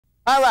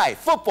All right,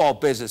 football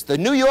business. The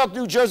New York,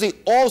 New Jersey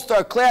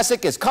All-Star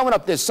Classic is coming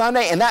up this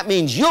Sunday, and that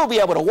means you'll be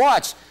able to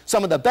watch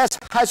some of the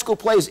best high school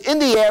players in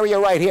the area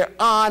right here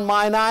on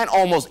My9.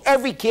 Almost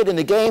every kid in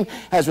the game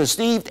has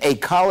received a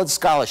college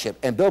scholarship,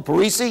 and Bill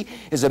Parisi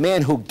is a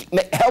man who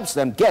helps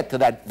them get to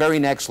that very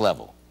next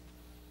level.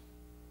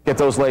 Get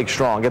those legs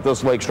strong. Get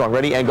those legs strong.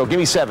 Ready? And go. Give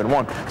me 7.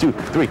 1, 2,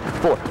 3,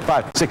 4,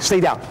 5, 6.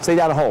 Stay down. Stay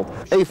down and hold.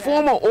 A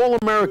former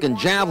All-American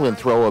javelin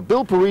thrower,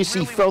 Bill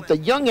Parisi felt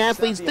that young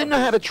athletes didn't know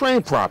how to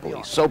train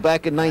properly. So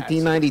back in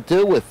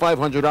 1992, with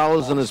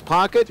 $500 in his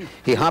pocket,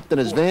 he hopped in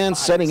his van,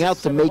 setting out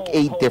to make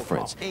a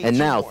difference. And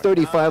now,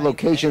 35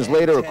 locations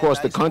later across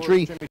the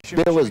country,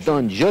 Bill has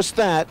done just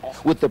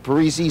that with the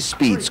Parisi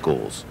Speed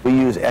Schools. We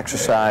use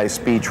exercise,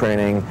 speed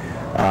training,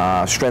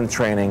 strength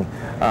training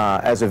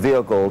as a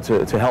vehicle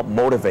to help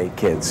motivate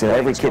kids. You know,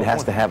 every kid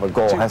has to have a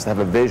goal, has to have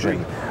a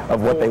vision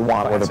of what they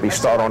want, whether it be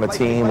start on a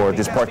team or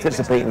just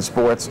participate in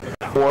sports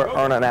or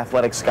earn an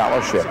athletic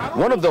scholarship.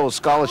 One of those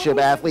scholarship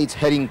athletes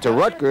heading to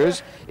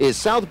Rutgers is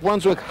South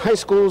Brunswick High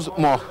School's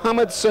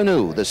Mohamed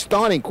Sanu, the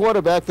starting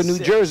quarterback for New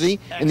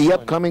Jersey in the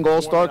upcoming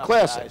All-Star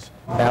Classic.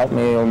 It helped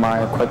me with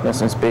my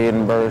quickness and speed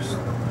and burst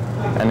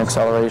and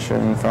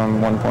acceleration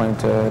from one point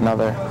to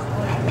another.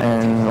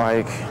 And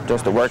like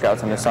just the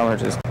workouts in the summer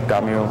just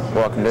got me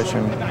well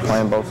conditioned,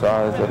 playing both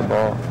sides with the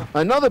ball.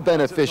 Another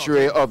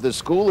beneficiary of the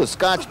school is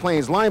Scotch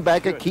Plains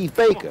linebacker Keith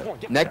Baker.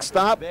 Next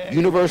stop,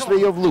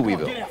 University of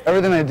Louisville.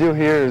 Everything I do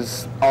here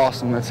is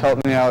awesome. It's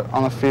helped me out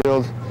on the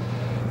field.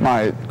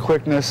 My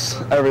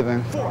quickness, everything.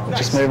 It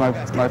just made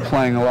my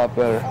playing a lot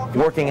better.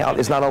 Working out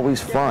is not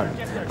always fun,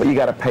 but you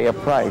got to pay a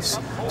price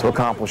to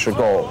accomplish a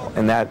goal,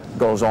 and that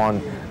goes on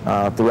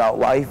throughout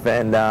life,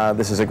 and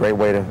this is a great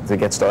way to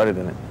get started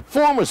in it.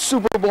 Former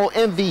Super Bowl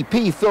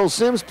MVP Phil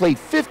Simms played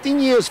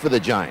 15 years for the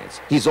Giants.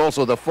 He's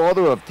also the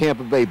father of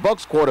Tampa Bay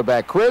Bucks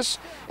quarterback Chris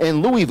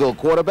and Louisville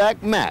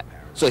quarterback Matt.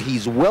 So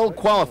he's well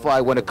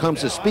qualified when it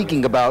comes to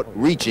speaking about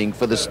reaching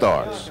for the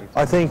stars.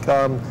 I think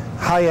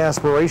high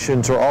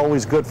aspirations are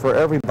always good for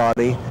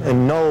everybody,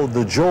 and know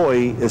the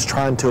joy is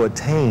trying to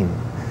attain,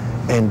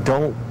 and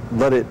don't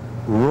let it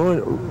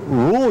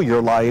rule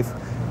your life,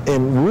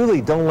 and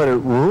really don't let it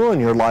ruin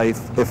your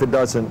life if it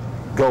doesn't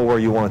go where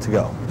you want it to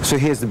go. So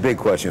here's the big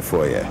question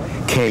for you.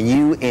 Can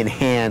you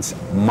enhance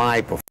my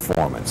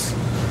performance?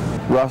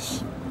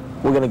 Russ,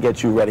 we're going to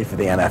get you ready for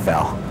the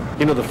NFL.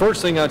 You know, the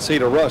first thing I'd say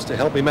to Russ to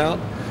help him out,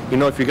 you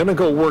know, if you're going to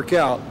go work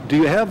out, do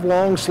you have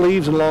long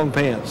sleeves and long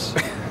pants?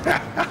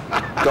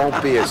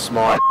 Don't be a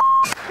smart.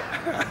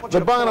 The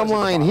bottom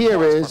line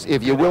here is,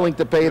 if you're willing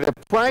to pay the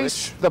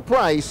price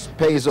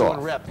pays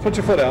off. Put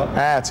your foot out.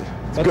 That's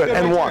good.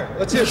 And one.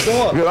 Let's see it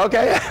show up. Good,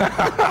 okay.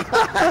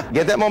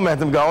 Get that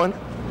momentum going.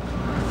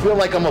 Feel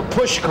like I'm a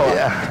push car.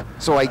 Yeah.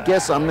 So I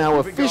guess I'm now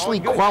officially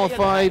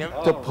qualified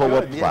to pull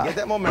up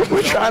flat.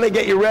 We're trying to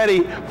get you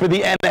ready for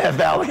the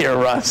NFL here,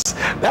 Russ.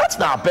 That's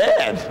not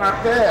bad.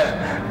 Not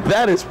bad.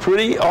 That is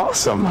pretty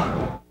awesome.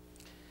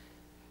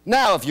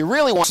 Now, if you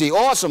really want to see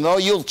awesome, though,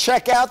 you'll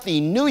check out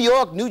the New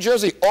York, New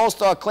Jersey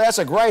All-Star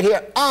Classic right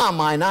here on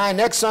My9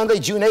 next Sunday,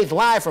 June 8th,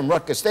 live from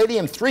Rutgers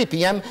Stadium, 3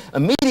 p.m.,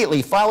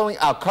 immediately following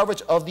our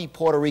coverage of the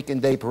Puerto Rican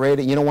Day Parade.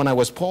 And you know, when I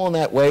was pulling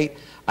that weight,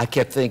 I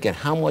kept thinking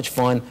how much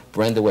fun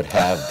Brenda would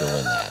have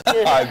doing that.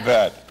 I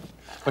bet.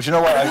 But you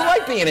know what? You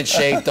like being in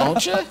shape,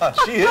 don't you?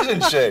 She is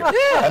in shape.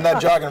 Yeah. And that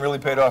jogging really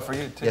paid off for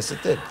you, too. Yes,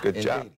 it did. Good job.